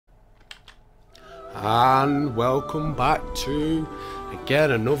And welcome back to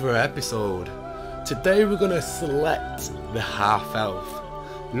again another episode. Today we're going to select the half elf.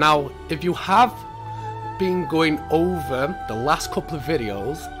 Now if you have been going over the last couple of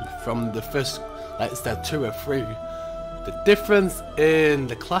videos from the first, let's say 2 or 3, the difference in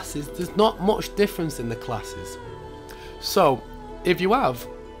the classes, there's not much difference in the classes. So if you have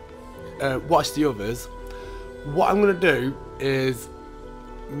watched the others, what I'm going to do is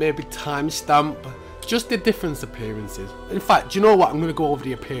maybe timestamp just the different appearances. In fact, do you know what? I'm going to go over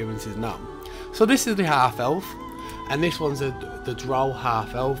the appearances now. So this is the half elf, and this one's the drow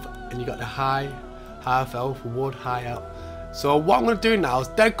half elf, and you got the high half elf, wood high elf. So what I'm going to do now is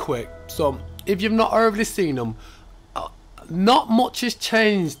dead quick. So if you've not already seen them, not much has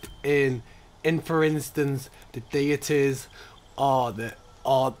changed in for instance the deities or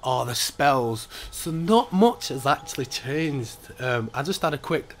the spells. So not much has actually changed. I just had a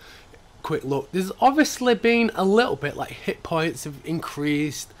quick look. There's obviously been a little bit, like hit points have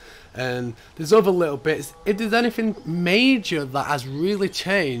increased, and there's other little bits. If there's anything major that has really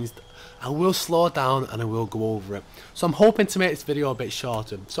changed, I will slow down and I will go over it. So I'm hoping to make this video a bit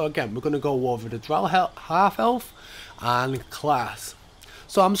shorter. So again, we're going to go over the drow half elf and class.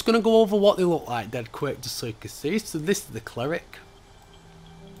 So I'm just going to go over what they look like dead quick, just so you can see. So this is the cleric.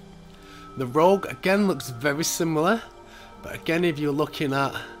 The rogue again looks very similar, but again if you're looking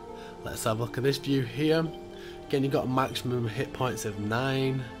at, let's have a look at this view here. Again, you've got a maximum hit points of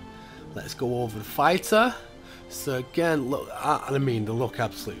 9. Let's go over the fighter. So again, look, I mean, they look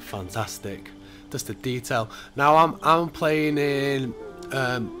absolutely fantastic. Just the detail. Now I'm playing in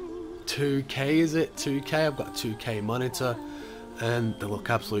 2K, is it? 2K. I've got a 2K monitor, and they look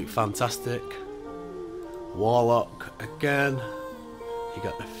absolutely fantastic. Warlock again. You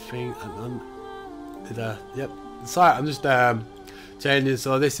got the thing, and then yep. Sorry, I'm just changing.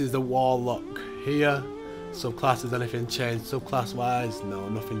 So this is the warlock here. Subclass, has anything changed subclass wise? No,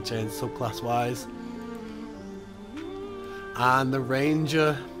 nothing changed subclass wise. And the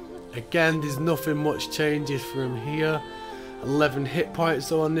ranger, again, there's nothing much changes from here. 11 hit points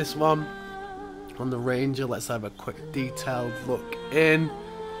though on this one. On the ranger, let's have a quick detailed look in.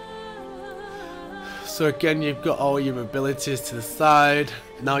 So again, you've got all your abilities to the side.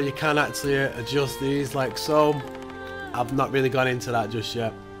 Now you can actually adjust these like so. I've not really gone into that just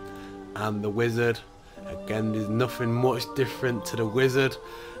yet. And the wizard, again, there's nothing much different to the wizard.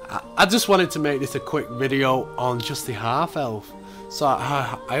 I just wanted to make this a quick video on just the half elf. So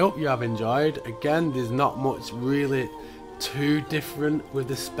I hope you have enjoyed. Again, there's not much really too different with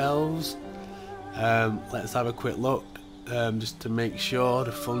the spells. Let's have a quick look just to make sure.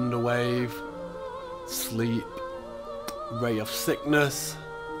 The thunder wave, sleep, ray of sickness,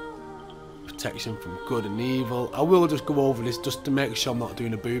 protection from good and evil. I will just go over this just to make sure I'm not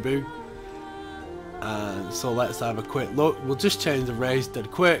doing a boo-boo. And so let's have a quick look. We'll just change the race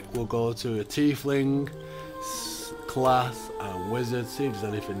dead quick. We'll go to a tiefling, class, and wizard. See if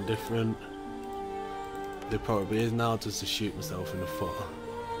there's anything different. There probably is now, just to shoot myself in the foot.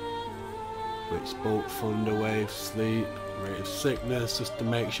 Witch bolt, thunder wave, sleep, ray of sickness, just to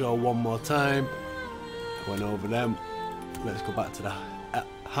make sure one more time. I went over them. Let's go back to the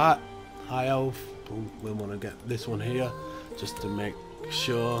high elf. We want to get this one here just to make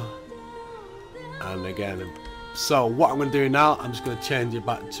sure. And again, so what I'm going to do now, I'm just going to change it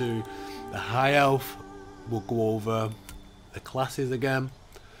back to the high elf. We'll go over the classes again.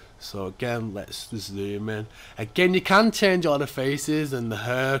 So again, let's just zoom in. Again, you can change all the faces and the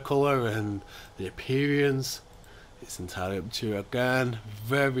hair color and the appearance. It's entirely up to you. Again,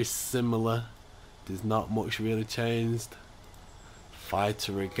 very similar. There's not much really changed.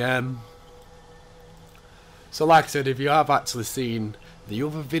 Fighter again. So like I said, if you have actually seen the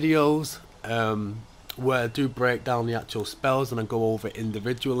other videos where I do break down the actual spells and I go over it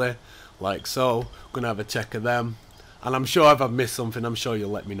individually, like so, I'm going to have a check of them. And I'm sure if I've missed something, I'm sure you'll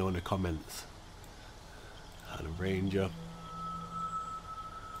let me know in the comments. And a ranger.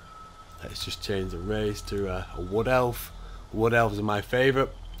 Let's just change the race to a wood elf. Wood elves are my favourite.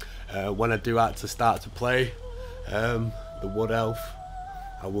 When I do actually start to play the wood elf,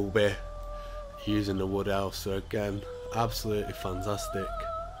 I will be using the wood elf. So again, absolutely fantastic.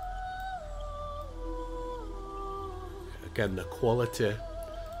 Again, the quality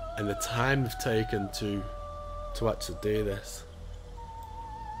and the time they've taken to actually do this.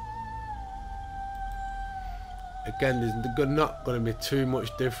 Again, there's not going to be too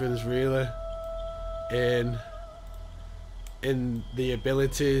much difference really in the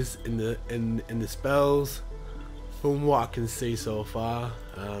abilities, in the spells, from what I can see so far.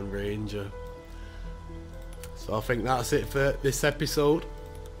 And ranger. So I think that's it for this episode.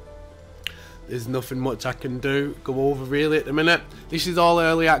 there's nothing much I can go over really at the minute. This is all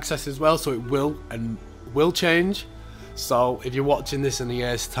early access as well, so it will change. So if you're watching this in a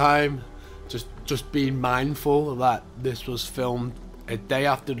year's time, just be mindful that this was filmed a day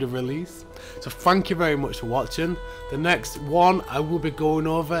after the release. So thank you very much for watching. The next one I will be going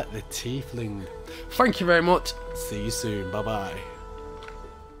over the Tiefling. Thank you very much. See you soon. Bye bye.